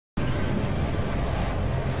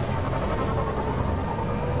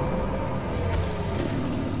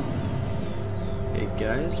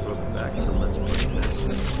guys, welcome back to Let's Play Master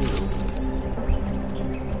 2.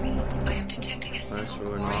 I am detecting a single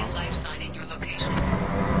Prothean prothean life sign in your location.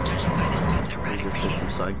 Judging by the suit's erratic We just did reading, some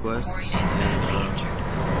side quests Corey is badly injured.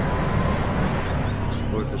 and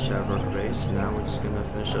explored the Shatterock base. Now we're just gonna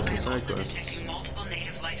finish up I some am side also quests. detecting multiple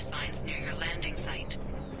native life signs near your landing site.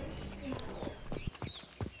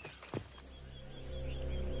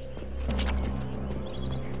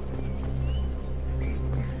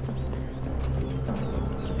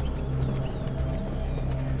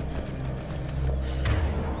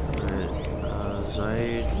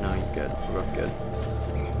 No, you're good. We're both good.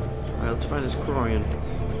 Alright, let's find this Corian.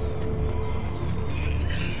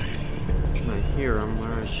 I hear him.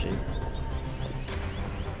 Where is she?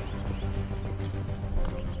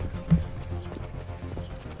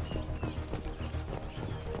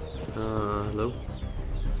 Hello?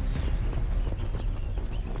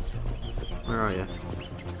 Where are you?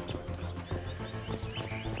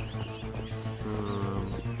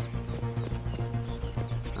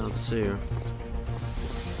 I don't see her.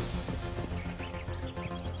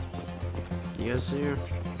 You guys see her?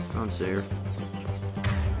 I don't see her.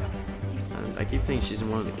 I keep thinking she's in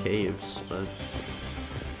one of the caves, but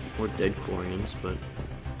or dead Corians, but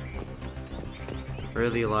where are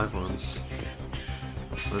the alive ones?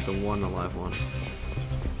 Or the one alive one?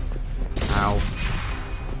 Ow.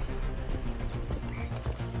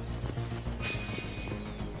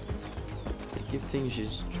 I keep thinking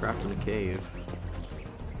she's trapped in a cave.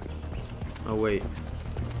 Oh wait, I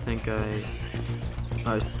think I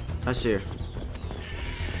see her.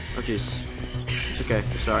 Oh jeez. It's okay,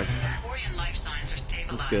 sorry. Corrian life signs are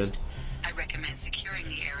stabilized. That's good. I recommend securing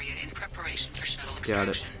the area in preparation for shuttle Got it.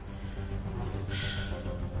 extraction.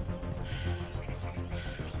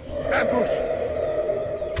 Ambush!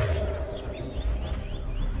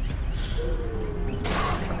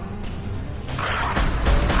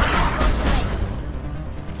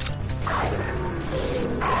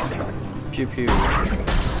 Pew pew.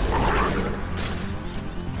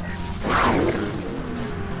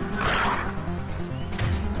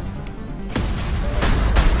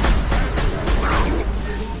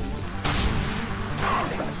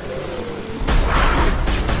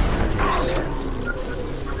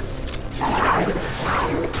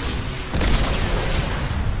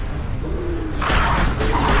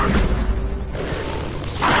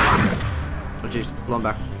 Oh jeez, blown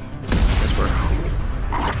back. Nice work.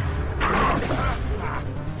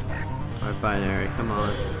 Alright, binary, come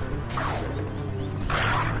on.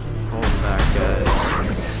 Hold him back, guys.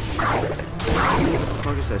 What the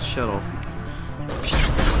fuck is that shuttle?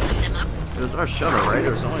 It was our shuttle, right?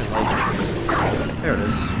 It was only like... There it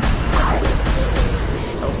is.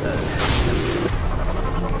 Oh, that.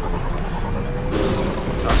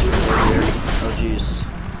 Toss you over here. Oh jeez.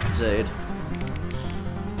 Zaid.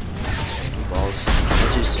 Balls.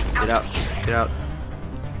 Oh jeez. Get out. Get out.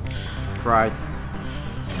 Fried.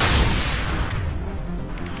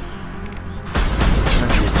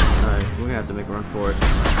 Alright, we're gonna have to make a run for it.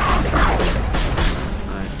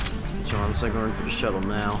 Alright. So looks like we're running for the shuttle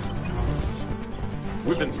now.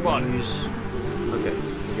 We've been spotted. Okay,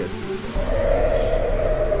 we're good.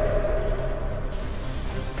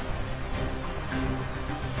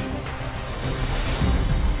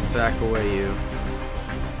 Back away, you.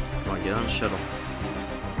 Come on, get on the shuttle.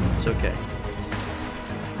 It's okay.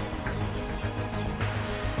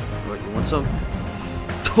 What, you want some?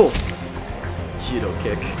 Oh! Judo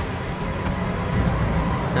kick.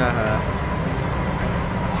 Haha.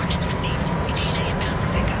 Coordinates received. Eugenia inbound for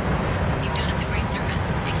pickup. You've done us a great service.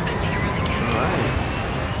 Expect to hear from the captain. Alright.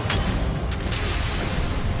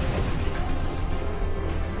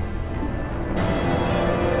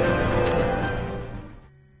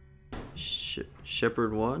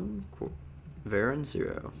 Shepherd 1, Varen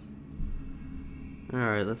 0.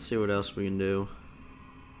 Alright, let's see what else we can do.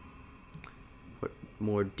 What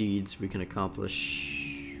more deeds we can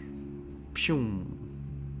accomplish. Pshum.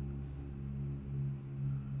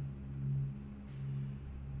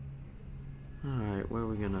 Alright, what are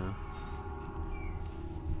we gonna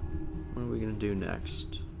do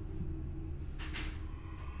next?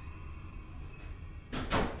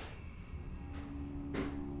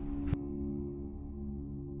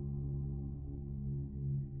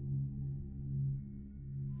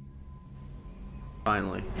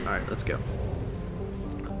 Finally. Alright, let's go.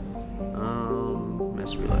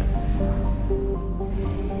 Mass relay.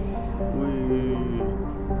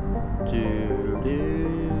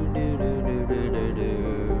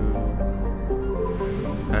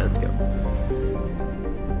 Alright, let's go.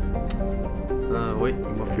 Wait,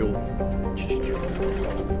 more fuel.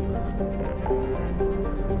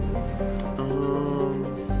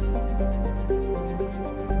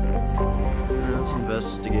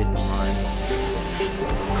 investigate the mine.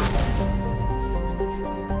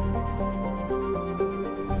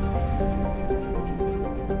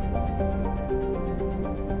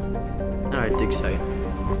 Alright, dig site.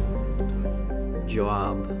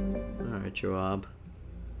 Joab. Alright, Joab.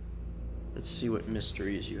 Let's see what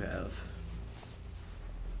mysteries you have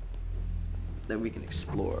that we can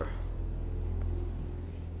explore.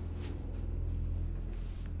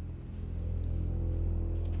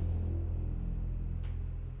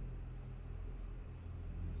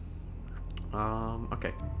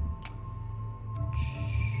 Okay.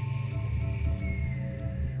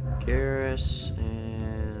 Garrus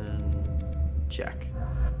and Jack.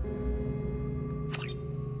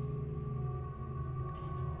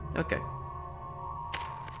 Okay.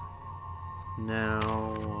 Now,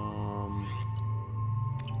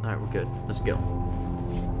 alright, we're good. Let's go.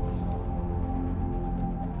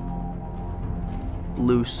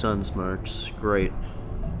 Blue sun smarts. Great.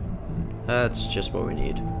 That's just what we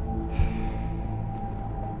need.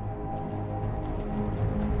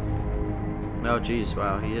 Oh geez,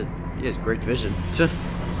 wow, he has great vision.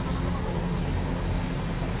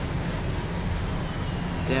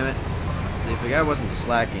 Damn it. See, if the guy wasn't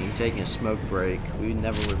slacking, taking a smoke break, we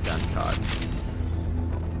never would have gotten caught.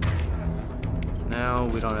 Now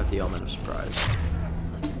we don't have the element of surprise.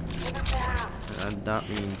 And I did not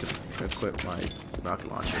mean to equip my rocket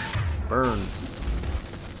launcher. Burn.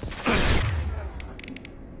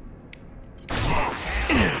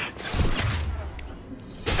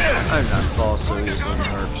 I do not fall so easily,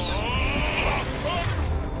 nerfs.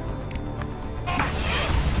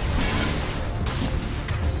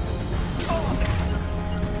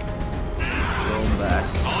 Roll him back.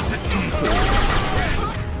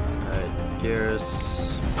 Alright, Garrus.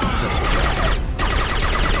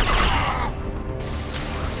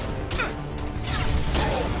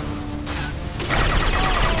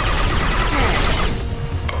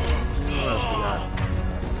 What else we got?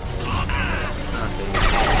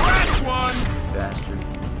 Bastard.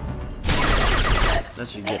 That's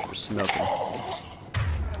what you get for smoking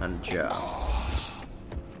on a job.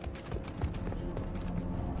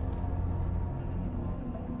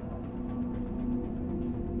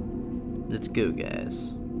 Let's go,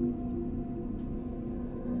 guys.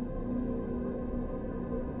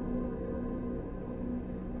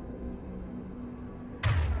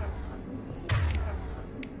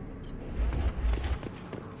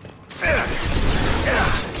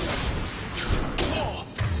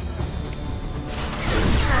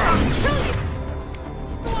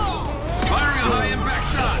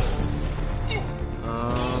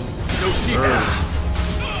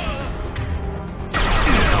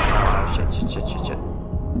 Shit.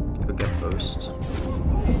 Go get boost.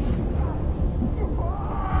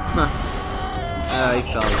 Huh. He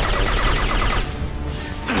fell.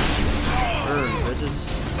 Burn, bitches.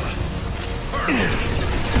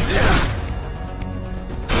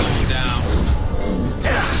 Down.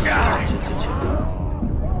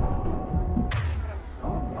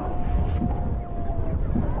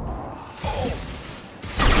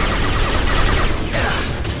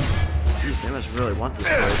 Jeez, they must really want this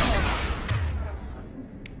place.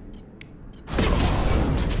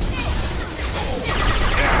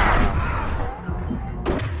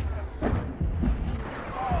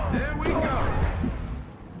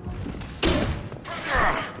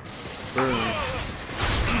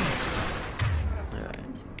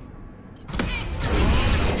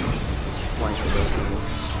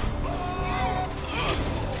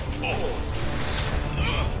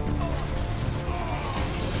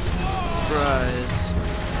 Surprise.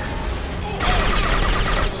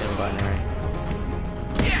 And binary.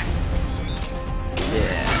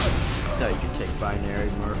 Yeah. Thought you could take binary,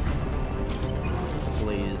 Mark.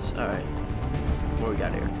 Please. Alright. What we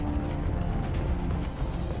got here?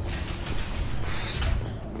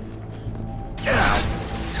 Ow.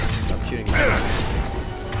 Stop shooting me.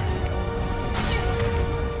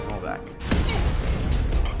 All back.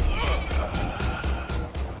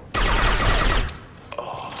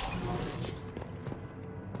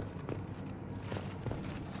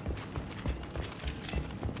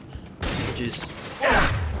 Jeez.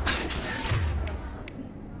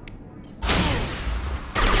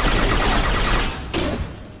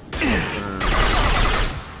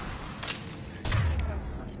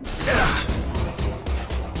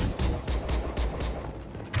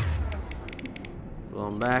 Blow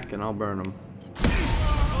him back and I'll burn him.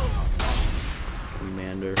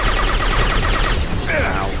 Commander.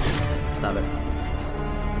 Ow. Stop it.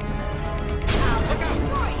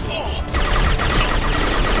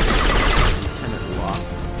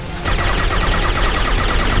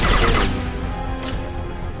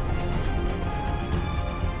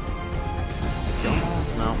 kill them all?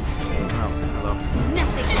 No. Oh, hello.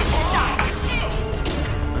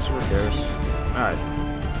 That's what there's. Alright.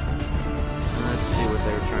 Let's see what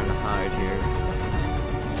they were trying to hide here.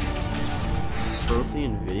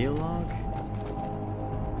 Prothean video log?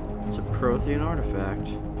 It's a Prothean artifact.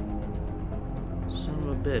 Son of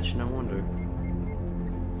a bitch, no wonder.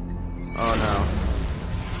 Oh no.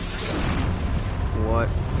 What?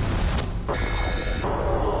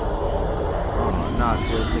 Oh, not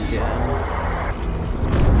this again.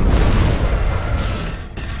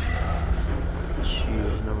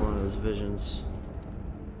 Jeez, another one of those visions.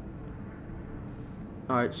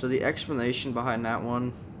 Alright, so the explanation behind that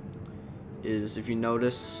one is, if you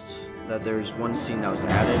noticed that there's one scene that was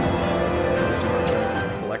added, it was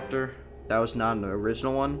the collector. That was not an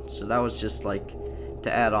original one, so that was just like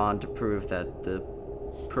to add on to prove that the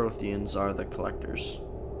Protheans are the collectors.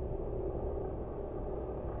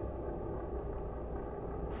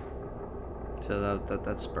 So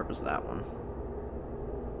that's the purpose of that one.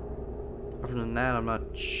 Other than that, I'm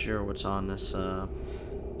not sure what's on this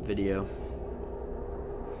video.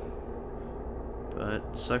 But it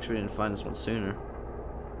sucks we didn't find this one sooner.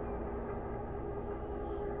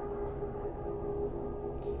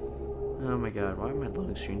 Oh my god, why are my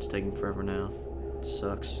loading screens taking forever now? It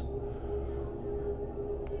sucks.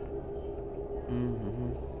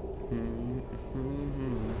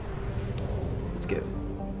 Let's go.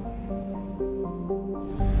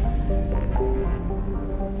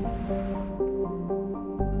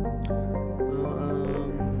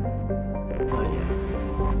 Oh yeah.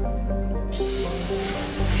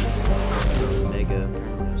 Mega,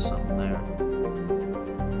 apparently there's something there.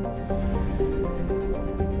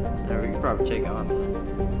 Now we could probably take on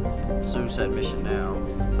suicide mission now,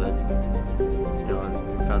 but you know,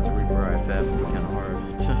 without the Reaper IFF, it'd be kind of hard.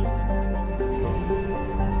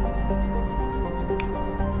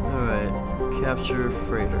 Alright, capture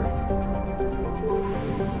freighter.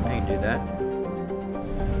 I can do that.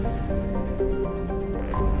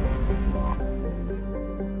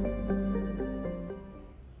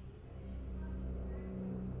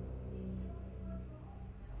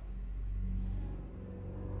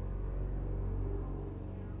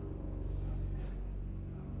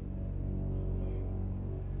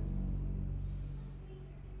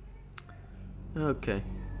 Okay.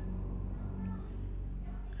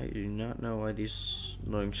 I do not know why these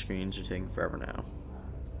loading screens are taking forever now.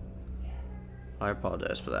 I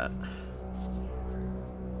apologize for that.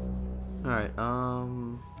 Alright,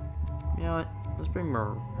 you know what? Let's bring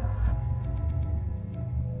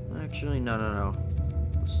Actually, no.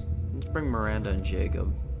 Let's bring Miranda and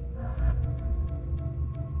Jacob.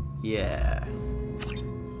 Yeah.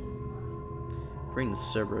 Bring the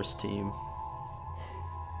Cerberus team.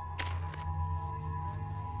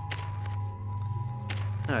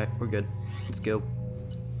 Alright, we're good. Let's go.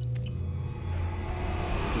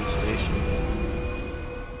 New station.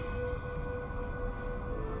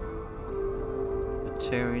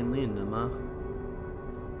 Batarian Linum, huh?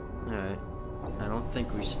 Alright. I don't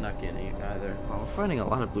think we snuck in either. Oh, we're finding a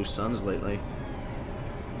lot of blue suns lately.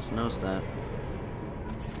 Just noticed that.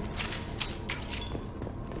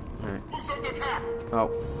 Alright. Oh,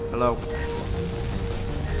 hello.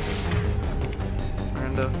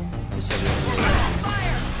 Miranda, you said it.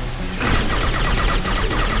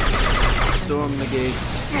 Storm the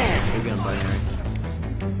gates. You're gonna binary.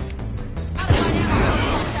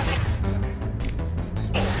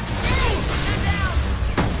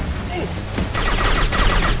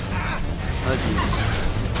 Oh jeez.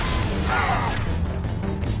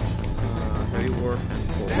 Heavy war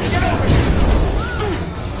and full.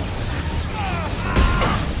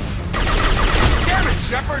 Damn it,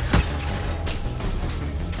 Shepard!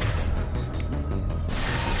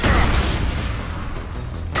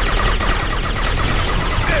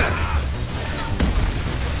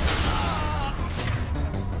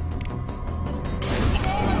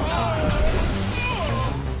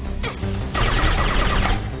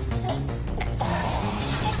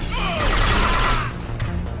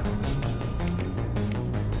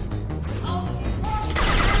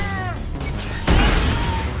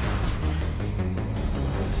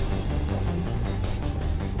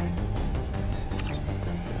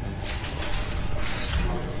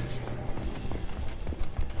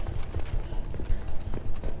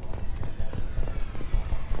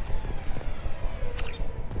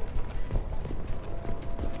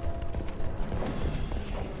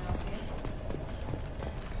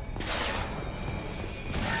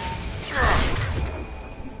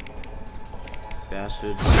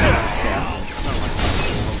 Bastard. Yeah.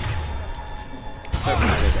 Sorry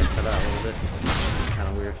if I cut out a little bit. Kind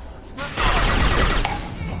of weird.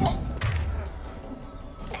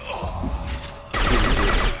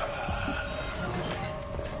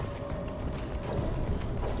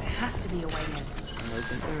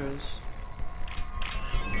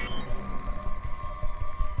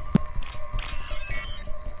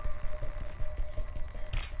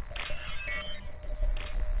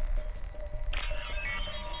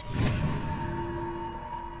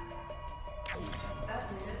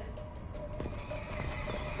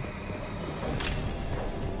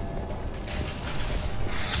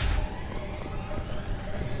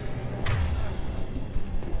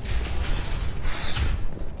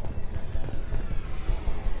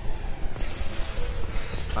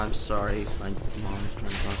 I'm sorry, my mom's trying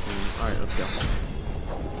to talk to me. Alright, let's go.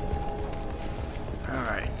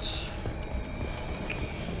 Alright.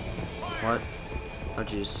 What? Oh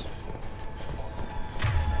jeez.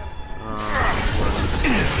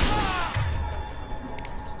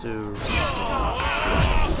 Let's do...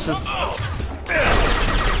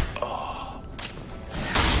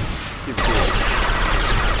 Keep cool.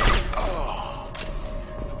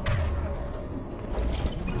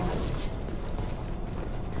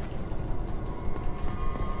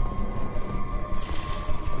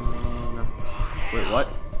 Wait, what?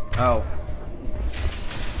 Oh.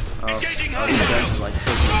 Oh, Engaging you guys are like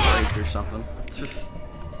taking a break or something.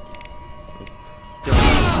 Don't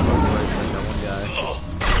let us smoke break like that one guy.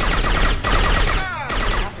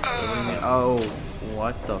 What do you mean? Oh,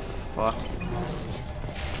 what the fuck?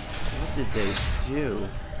 What did they do?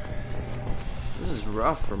 This is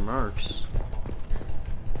rough for mercs.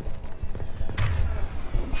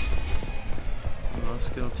 Well, let's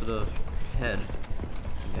go to the head.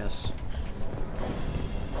 Yes.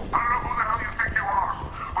 I don't know who the hell you think you are,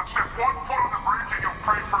 but step 1 foot on the bridge and you'll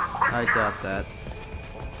pray for a quick I cure. doubt that.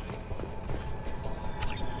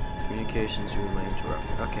 Communications relay interrupt.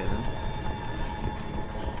 Okay then.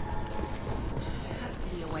 Has to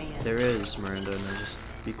be a way in. There is, Miranda. No, just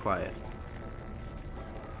be quiet.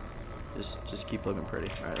 Just keep looking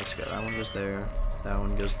pretty. Alright, let's go. That one goes there. That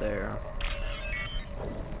one goes there.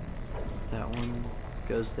 That one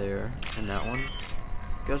goes there. And that one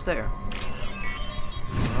goes there.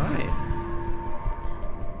 Alright.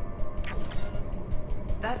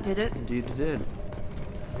 That did it. Indeed it did.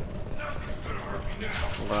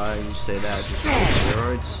 Why you say that? Just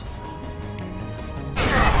steroids?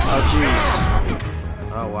 Oh jeez.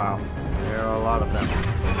 Oh wow. There are a lot of them.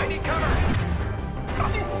 I need cover.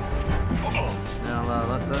 Now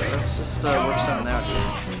let's just work something out here.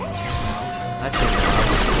 Actually, no.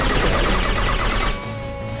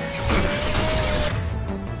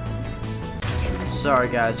 Sorry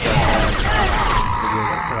guys about that. Video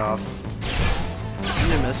got cut off. I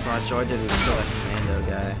didn't miss much. All I did was kill that commando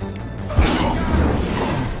guy.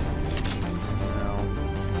 Now,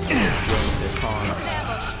 let's go with their cons.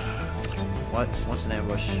 What? What's an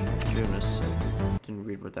ambush? Goodness. Didn't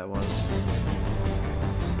read what that was.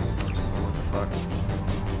 What the fuck?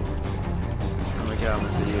 Oh my god, my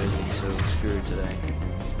video is so screwed today.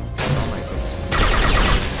 Oh my god.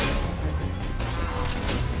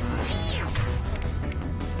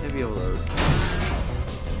 Maybe it'll load.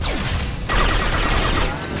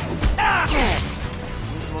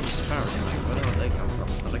 Where's all this power smack? Where did they come from?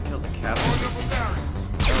 Thought I killed the captain.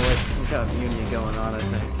 Oh wait, some kind of union going on, I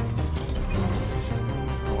think.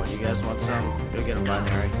 Oh, what, you guys want some? Go get a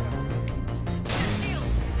binary.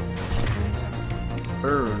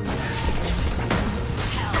 Burn.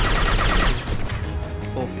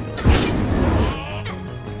 Full field.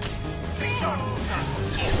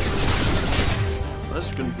 Well, this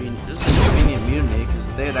is convenient. This is convenient immunity because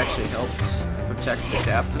if they had actually helped protect the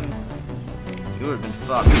captain, he would have been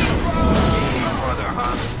fucked.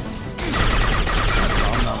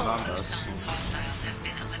 Summons hostiles have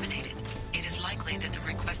been eliminated. It is likely that the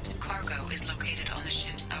requested cargo is located on the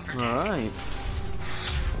ship's upper deck. Alright.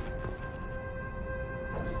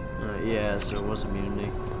 Yeah, so it was immunity.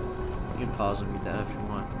 You can pause and read that if you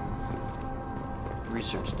want.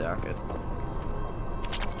 Research docket.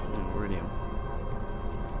 Iridium.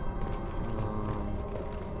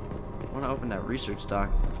 I want to open that research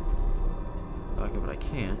docket, but I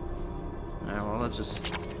can't. Alright, well, let's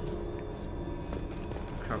just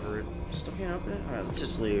cover it. Still can't open it? Alright, let's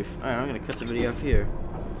just leave. Alright, I'm going to cut the video off here.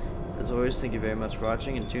 As always, thank you very much for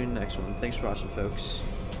watching, and tune in the next one. Thanks for watching, folks.